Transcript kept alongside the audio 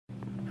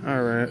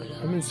Alright,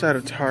 I'm inside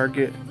of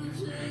Target,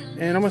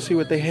 and I'm gonna see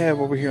what they have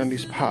over here on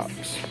these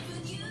pops.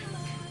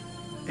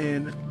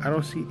 And I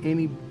don't see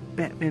any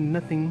Batman,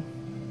 nothing.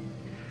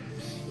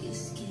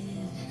 There's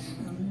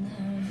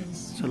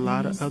a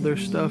lot of other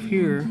stuff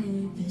here.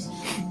 It's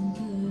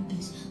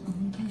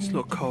a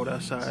little cold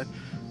outside.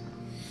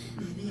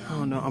 I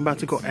don't know, I'm about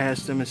to go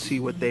ask them and see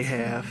what they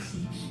have.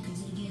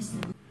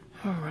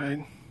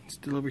 Alright,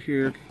 still over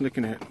here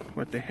looking at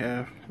what they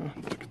have. Oh,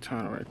 there's a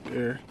katana right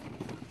there.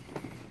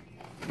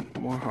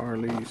 More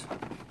Harleys.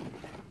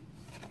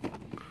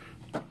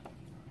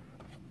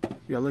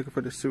 Y'all looking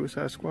for the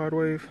Suicide Squad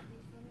wave?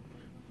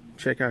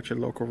 Check out your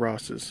local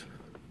Rosses.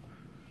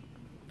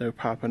 They're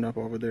popping up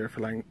over there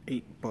for like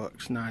 $8,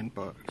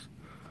 $9.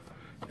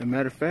 As a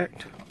matter of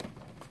fact,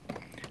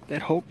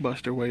 that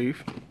Hulkbuster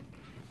wave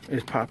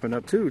is popping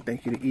up too.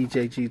 Thank you to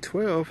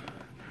EJG12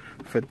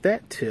 for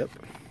that tip.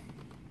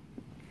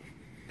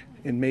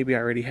 And maybe I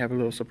already have a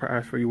little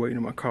surprise for you waiting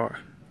in my car.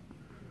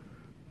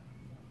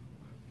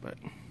 But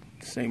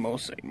same old,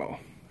 same old.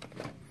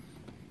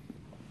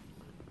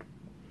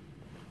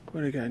 What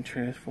do they got in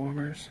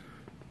Transformers?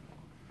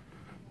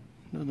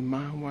 Another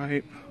Mind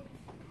Wipe,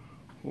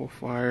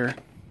 Wolfire,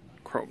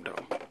 Chrome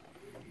Dome.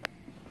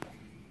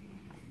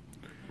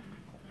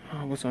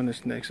 Oh, what's on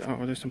this next?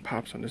 Oh, there's some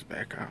pops on this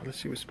back aisle.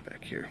 Let's see what's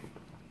back here.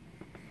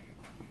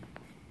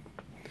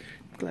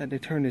 Glad they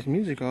turned this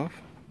music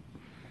off.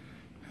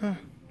 Huh.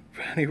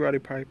 Roddy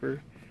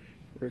Piper,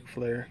 Ric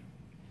Flair.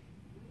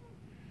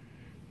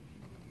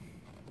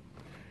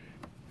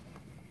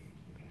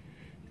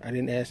 I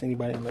didn't ask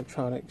anybody in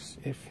electronics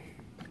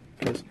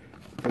because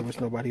there was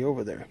nobody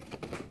over there.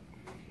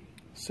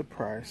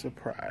 Surprise,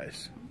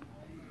 surprise.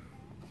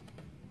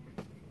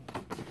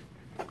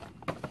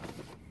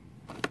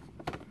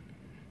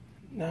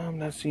 No, I'm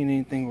not seeing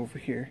anything over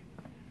here.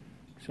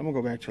 So I'm gonna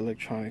go back to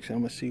electronics and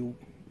I'm gonna see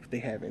if they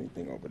have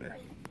anything over there.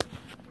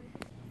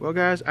 Well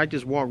guys, I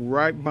just walked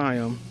right by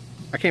them.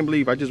 I can't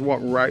believe I just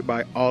walked right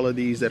by all of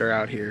these that are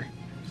out here.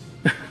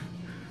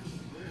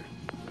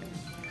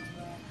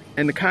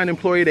 And the kind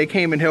employee, they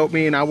came and helped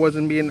me, and I was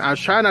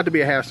trying not to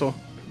be a hassle,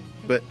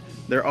 but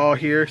they're all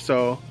here,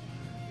 so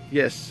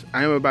yes,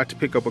 I am about to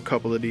pick up a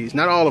couple of these.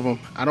 Not all of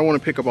them. I don't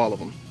want to pick up all of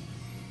them.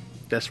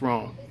 That's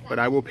wrong, but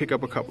I will pick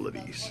up a couple of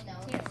these.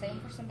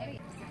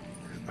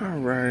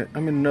 Alright,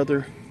 I'm in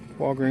another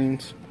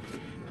Walgreens.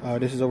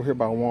 This is over here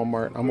by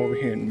Walmart. I'm over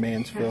here in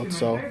Mansfield,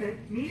 so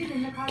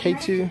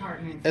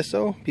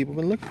K2SO, people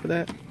been looking for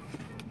that.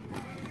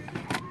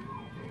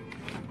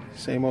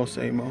 Same old,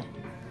 same old.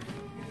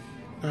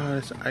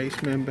 There's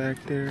Iceman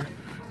back there.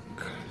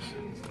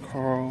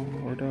 Carl,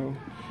 Ordo.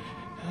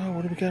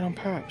 What do we got on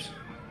Pops?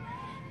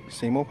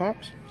 Same old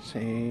Pops?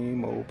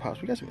 Same old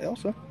Pops. We got some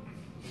Elsa.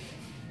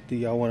 Do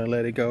y'all want to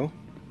let it go?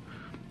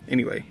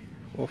 Anyway,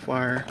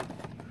 Wolfire.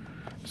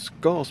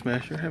 Skull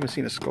Smasher. I haven't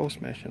seen a Skull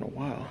Smasher in a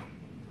while.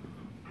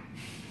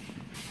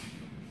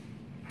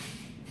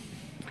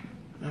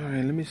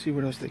 Alright, let me see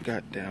what else they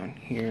got down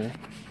here.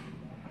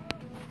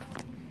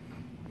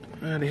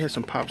 They had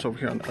some Pops over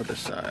here on the other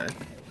side.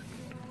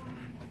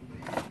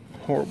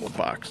 Horrible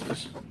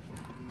boxes.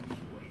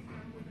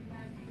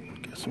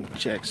 Got some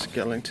Jack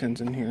Skellingtons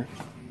in here.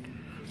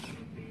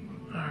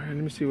 Alright, let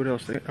me see what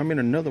else. I'm in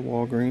another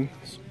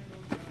Walgreens.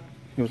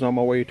 It was on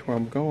my way to where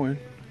I'm going.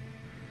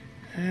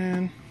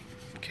 And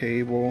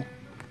Cable.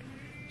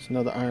 It's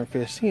another Iron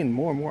Fist. Seeing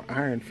more and more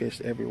Iron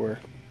Fist everywhere.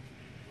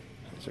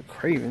 It's a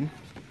Craven.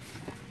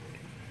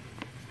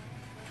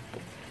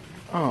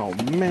 Oh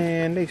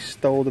man, they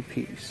stole the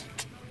piece.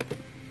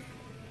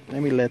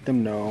 Let me let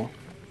them know.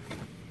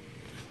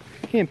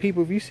 Again,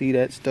 people, if you see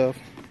that stuff,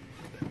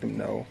 let them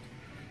know.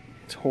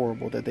 It's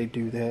horrible that they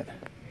do that.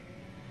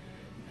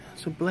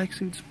 That's a black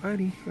suit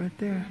Spidey right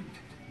there.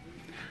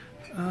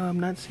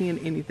 I'm not seeing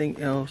anything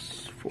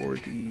else for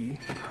the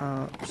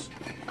Pops.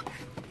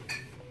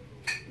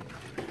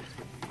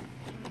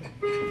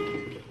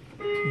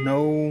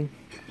 No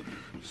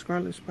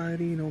Scarlet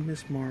Spidey, no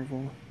Miss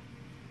Marvel.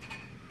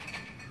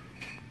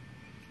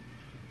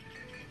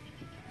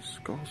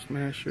 Skull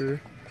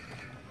Smasher,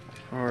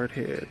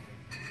 Hardhead,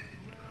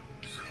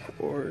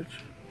 Forge.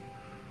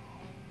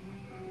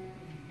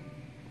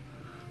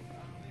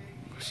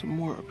 Some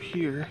more up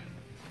here.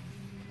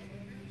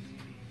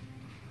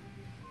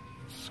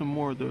 Some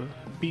more of the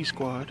B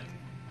Squad.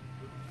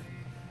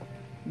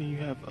 Then you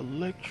have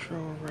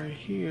Electro right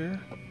here.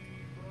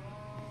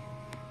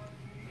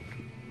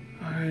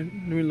 Alright,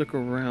 let me look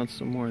around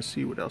some more and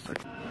see what else I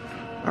can.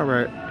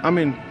 Alright, I'm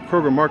in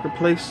Kroger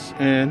Marketplace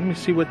and let me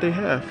see what they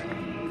have.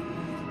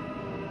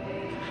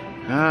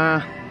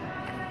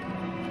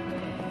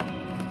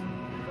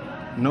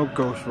 No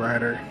Ghost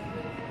Rider.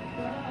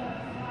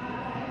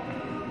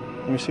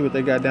 Let me see what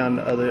they got down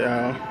the other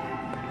aisle.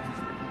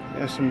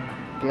 Got some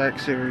Black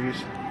Series.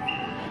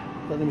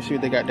 But let me see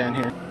what they got down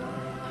here.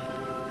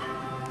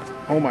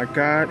 Oh my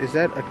God, is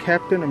that a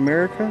Captain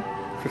America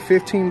for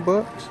 15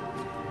 bucks?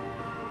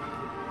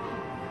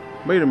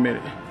 Wait a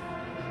minute.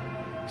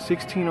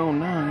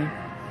 1609.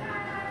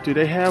 Do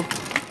they have...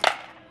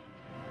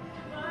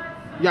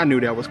 Y'all knew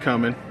that was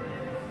coming.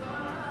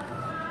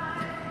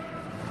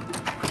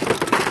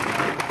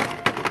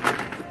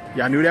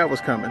 Y'all knew that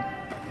was coming.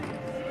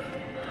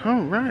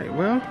 All right,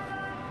 well,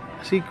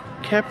 I see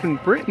Captain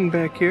Britain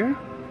back here.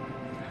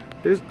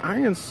 There's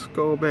Iron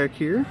Skull back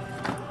here.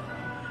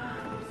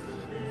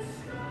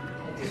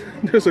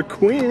 There's a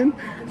Quinn.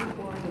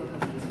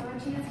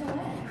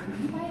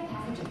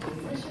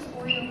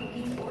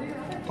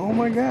 Oh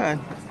my God.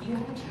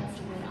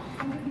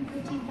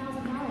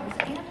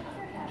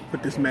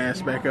 Put this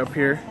mask back up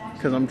here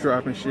because I'm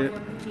dropping shit.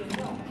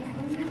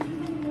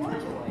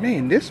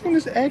 Man, this one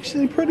is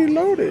actually pretty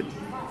loaded.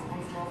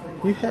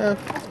 You have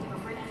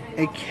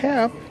a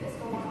cap,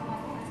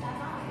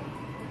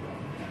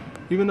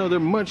 even though they're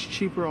much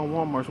cheaper on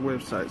Walmart's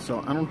website,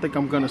 so I don't think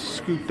I'm gonna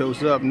scoop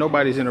those up.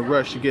 Nobody's in a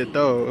rush to get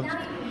those.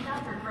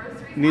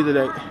 Neither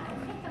that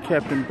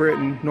Captain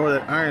Britain nor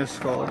that Iron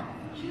Skull.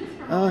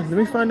 Let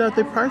me find out if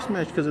they price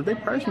match, because if they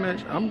price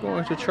match, I'm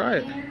going to try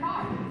it.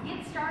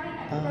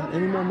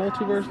 Any more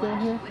multiverse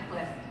down here?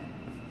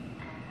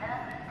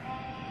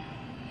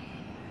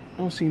 I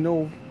don't see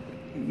no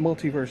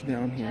multiverse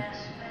down here.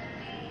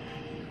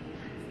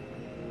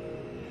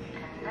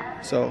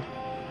 So,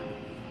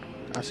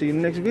 I'll see you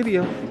in the next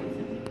video.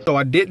 So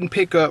I didn't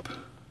pick up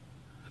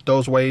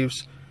those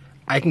waves.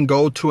 I can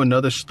go to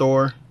another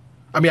store.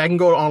 I mean, I can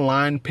go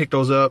online, pick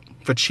those up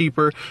for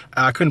cheaper.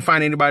 I couldn't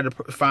find anybody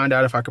to find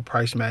out if I could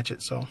price match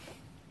it, so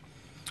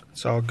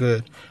it's all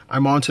good.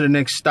 I'm on to the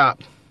next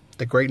stop.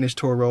 The greatness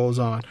tour rolls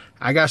on.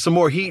 I got some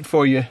more heat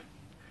for you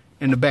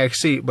in the back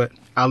seat, but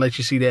I'll let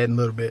you see that in a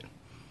little bit.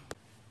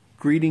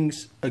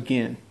 Greetings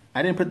again.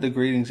 I didn't put the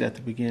greetings at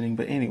the beginning,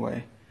 but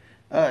anyway.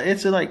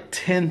 It's like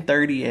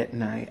 10:30 at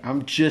night.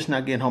 I'm just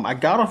not getting home. I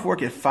got off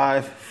work at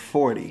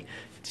 5:40.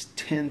 It's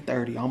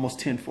 10:30, almost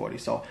 10:40,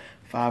 so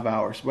 5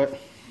 hours. But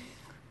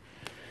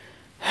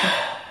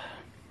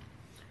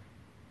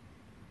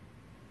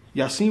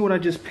y'all seen what I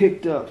just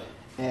picked up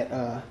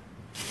at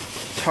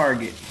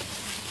Target?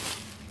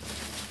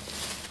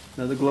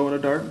 Another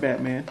glow-in-the-dark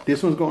Batman.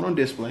 This one's going on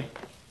display.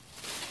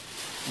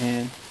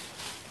 And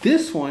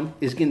this one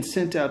is getting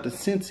sent out to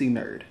Cincy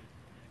Nerd,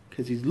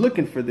 because he's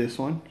looking for this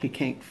one. He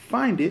can't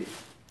find it.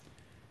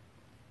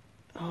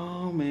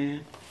 Oh,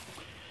 man.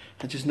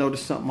 I just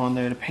noticed something on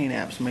there. The paint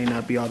apps may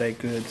not be all that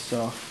good,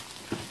 so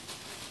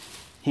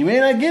he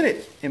may not get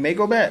it. It may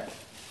go back.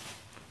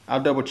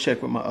 I'll double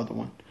check with my other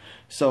one.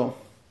 So,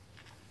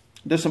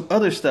 there's some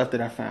other stuff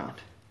that I found.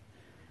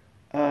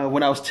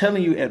 When I was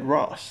telling you at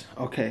Ross,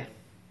 okay.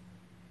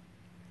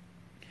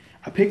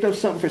 I picked up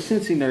something for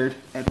Cincy Nerd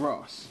at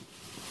Ross.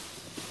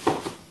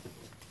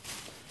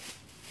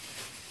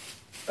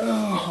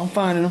 Oh, I'm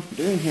finding them.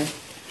 They're in here.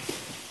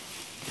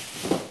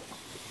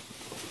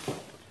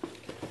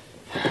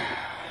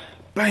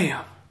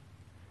 Bam!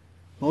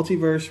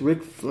 Multiverse,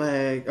 Rick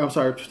Flag. I'm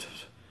sorry.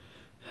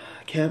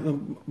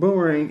 Captain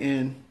Boomerang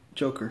and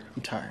Joker.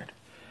 I'm tired.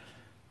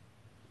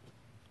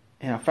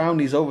 And I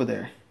found these over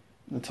there.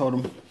 I told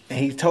him, and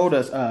he told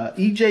us,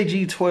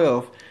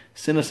 EJG12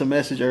 sent us a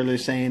message earlier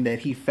saying that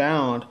he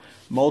found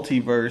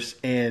Multiverse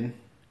and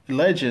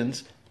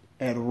Legends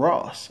at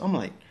Ross. I'm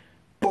like,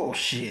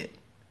 bullshit.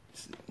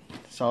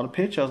 Saw the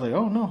picture. I was like,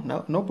 oh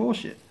no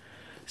bullshit.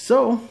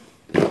 So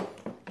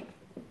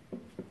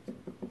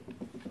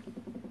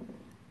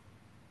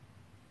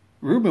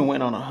Ruben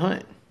went on a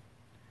hunt,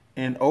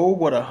 and oh,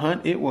 what a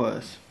hunt it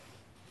was.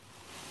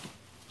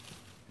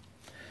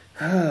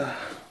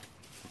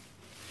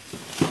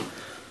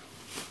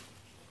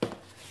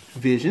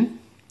 Vision.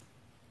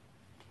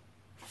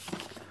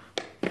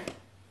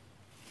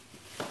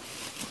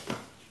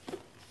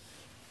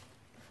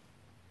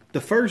 The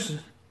first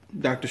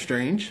Doctor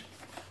Strange.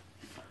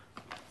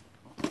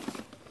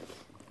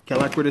 I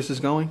like where this is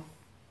going.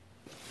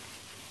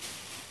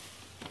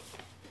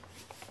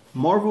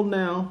 Marvel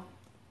Now.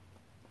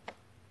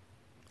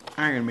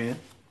 Iron Man.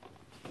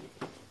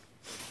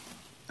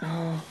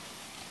 Oh,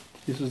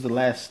 this was the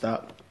last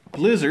stop.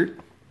 Blizzard.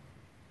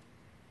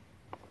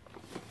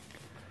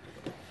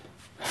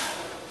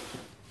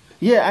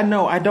 Yeah, I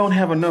know. I don't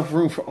have enough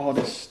room for all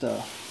this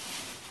stuff.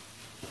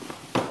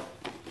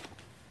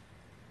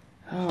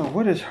 Oh,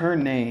 what is her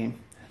name?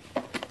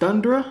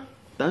 Thundra?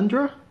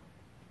 Thundra?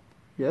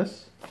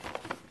 Yes.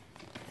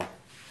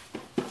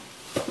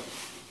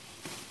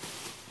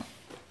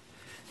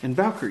 And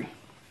Valkyrie.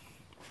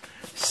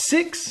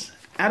 6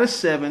 out of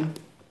 7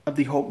 of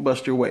the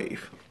Hulkbuster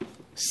wave.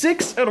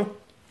 6 out of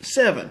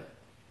 7.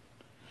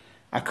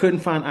 I couldn't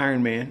find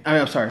Iron Man.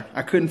 I'm sorry.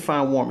 I couldn't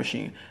find War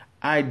Machine.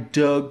 I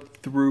dug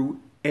through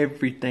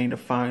everything to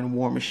find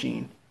War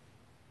Machine.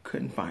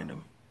 Couldn't find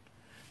him.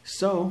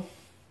 So,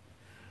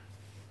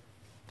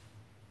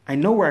 I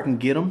know where I can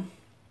get them.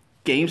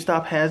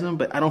 GameStop has them,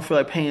 but I don't feel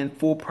like paying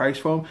full price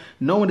for them.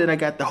 Knowing that I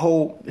got the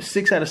whole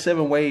 6 out of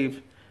 7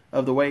 wave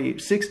of the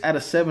wave. 6 out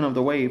of 7 of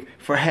the wave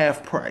for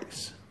half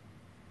price.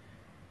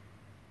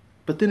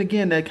 But then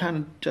again, that kind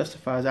of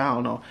justifies, I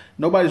don't know.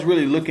 Nobody's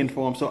really looking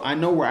for them, so I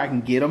know where I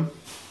can get them.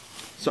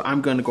 So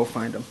I'm going to go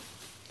find them.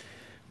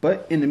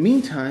 But in the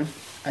meantime,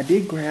 I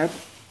did grab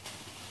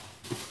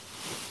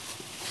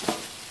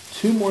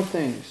 2 more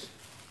things.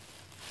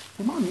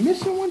 Am I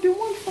missing one? Did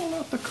one fall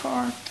out the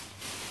car?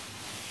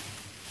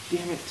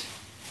 Damn it.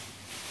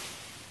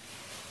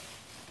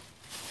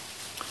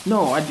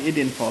 No, it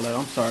didn't fall out.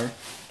 I'm sorry.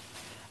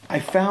 I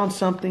found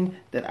something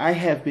that I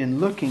have been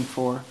looking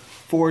for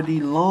the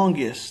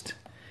longest.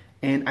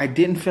 And I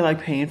didn't feel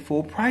like paying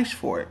full price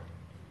for it.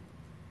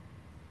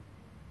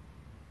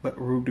 But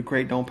Rube the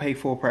Great don't pay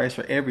full price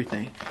for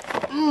everything.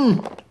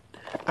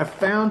 I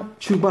found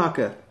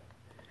Chewbacca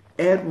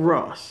at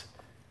Ross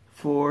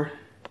for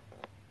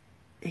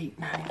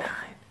 $8.99.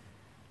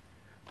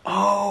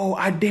 Oh,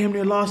 I damn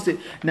near lost it.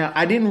 Now,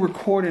 I didn't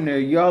record in there.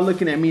 Y'all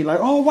looking at me like,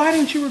 oh, why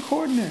didn't you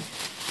record in there?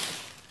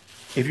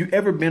 If you've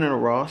ever been in a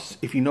Ross,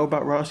 if you know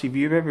about Ross, if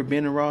you've ever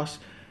been in Ross,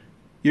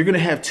 you're going to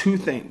have two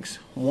things.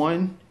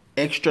 One,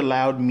 extra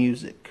loud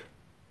music.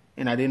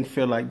 And I didn't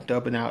feel like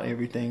dubbing out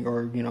everything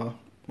or, you know,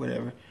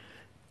 whatever.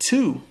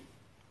 Two,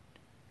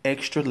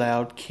 extra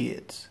loud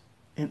kids.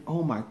 And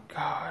oh my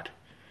God.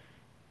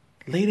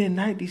 Late at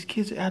night, these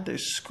kids are out there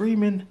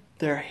screaming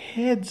their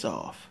heads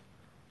off.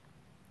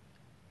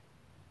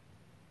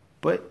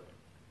 But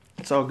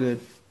it's all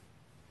good.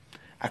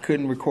 I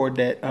couldn't record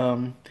that.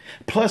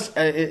 Plus,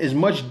 as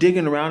much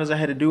digging around as I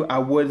had to do, I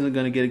wasn't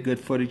going to get any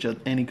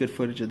good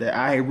footage of that.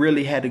 I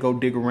really had to go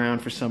dig around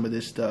for some of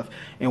this stuff.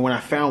 And when I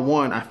found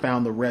one, I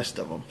found the rest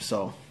of them.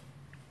 So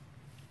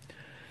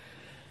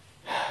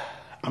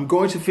I'm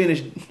going to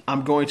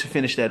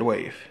finish that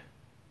wave.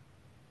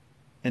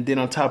 And then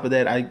on top of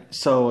that,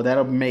 so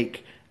that'll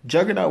make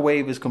Juggernaut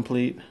wave is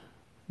complete.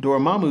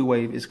 Dormammu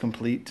wave is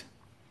complete.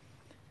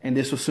 And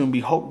this will soon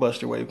be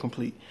Hulkbuster wave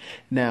complete.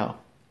 Now,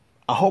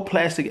 I hope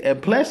Plastic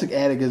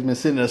Addict has been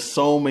sending us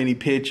so many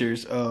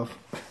pictures of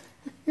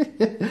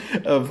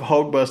of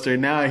Hulkbuster.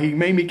 Now he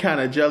made me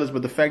kind of jealous,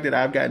 but the fact that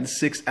I've gotten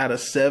 6 out of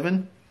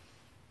 7,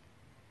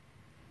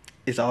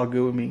 it's all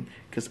good with me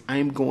because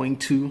I'm going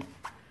to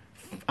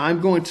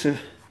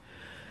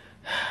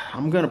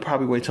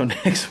probably wait till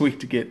next week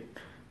to get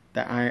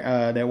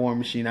that War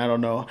Machine. I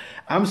don't know.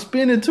 I'm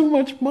spending too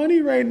much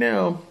money right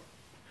now.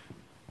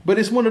 But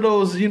it's one of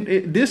those,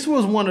 this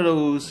was one of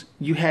those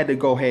you had to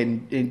go ahead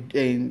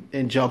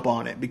and jump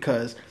on it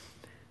because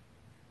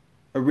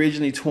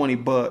originally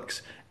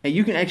 $20. And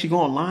you can actually go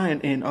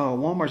online and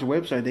Walmart's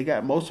website, they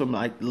got most of them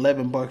like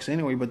 $11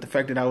 anyway. But the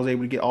fact that I was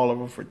able to get all of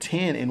them for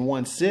 10 in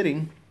one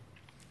sitting,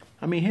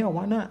 I mean, hell,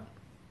 why not?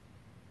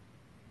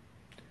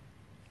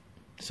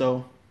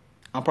 So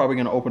I'm probably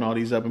going to open all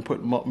these up and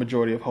put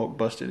majority of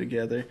Hulkbuster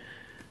together.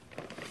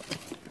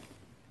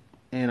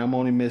 And I'm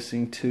only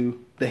missing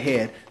 2. The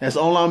head. That's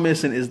all I'm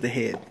missing is the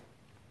head.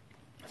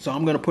 So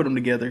I'm going to put them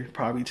together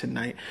probably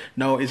tonight.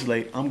 No, it's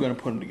late. I'm going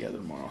to put them together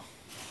tomorrow.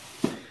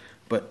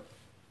 But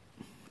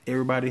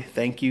everybody,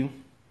 thank you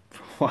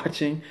for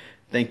watching.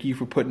 Thank you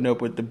for putting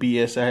up with the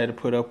BS I had to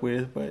put up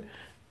with. But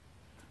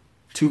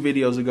 2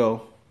 videos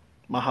ago,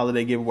 my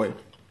holiday giveaway.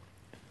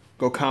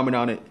 Go comment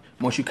on it.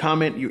 Once you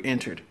comment, you're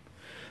entered.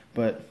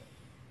 But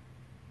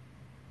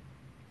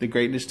the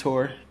Greatness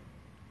Tour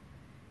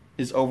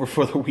is over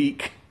for the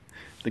week.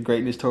 The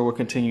Greatness Tour will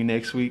continue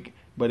next week.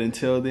 But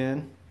until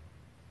then,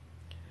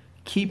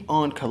 keep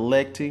on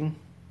collecting.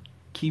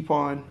 Keep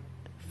on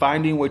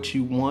finding what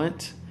you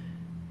want.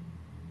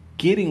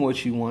 Getting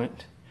what you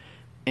want.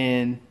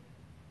 And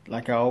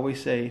like I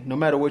always say, no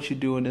matter what you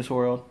do in this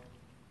world,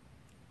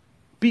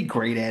 be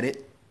great at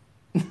it.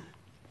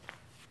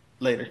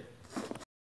 Later.